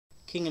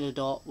King of the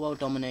Dot, World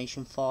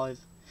Domination 5,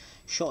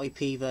 Shotti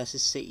P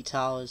versus Cityy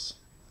Towers.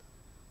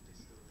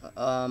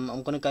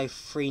 I'm going to go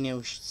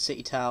 3-0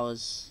 Cityy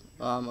Towers.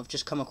 I've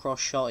just come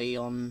across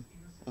Shotti on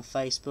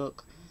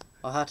Facebook.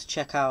 I had to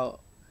check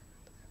out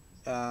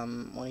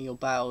one of your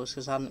battles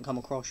because I hadn't come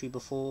across you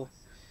before.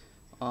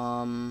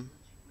 I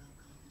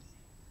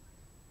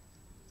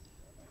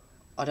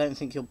don't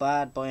think you're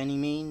bad by any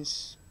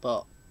means,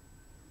 but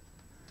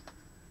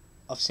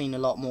I've seen a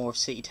lot more of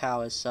Cityy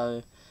Towers,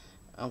 so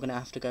I'm going to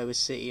have to go with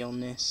Cityy on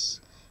this.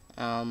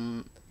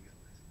 I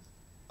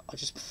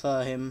just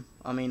prefer him.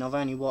 I mean, I've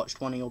only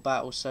watched one of your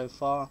battles so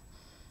far.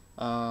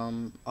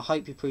 I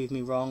hope you prove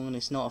me wrong and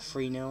it's not a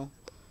 3-0.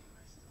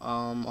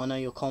 I know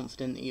you're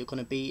confident that you're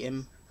going to beat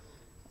him.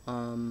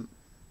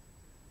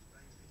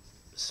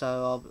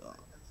 So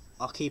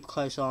I'll keep a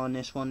close eye on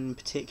this one in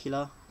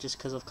particular, just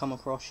because I've come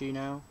across you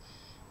now.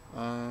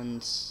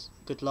 And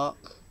good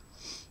luck.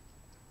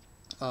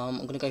 I'm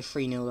going to go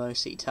 3-0 though,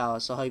 Cityy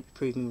Towers, so I hope you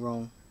prove me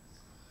wrong.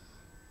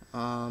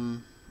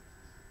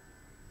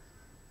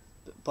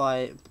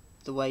 By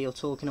the way you're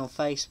talking on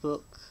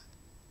Facebook,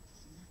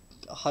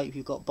 I hope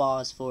you've got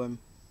bars for him.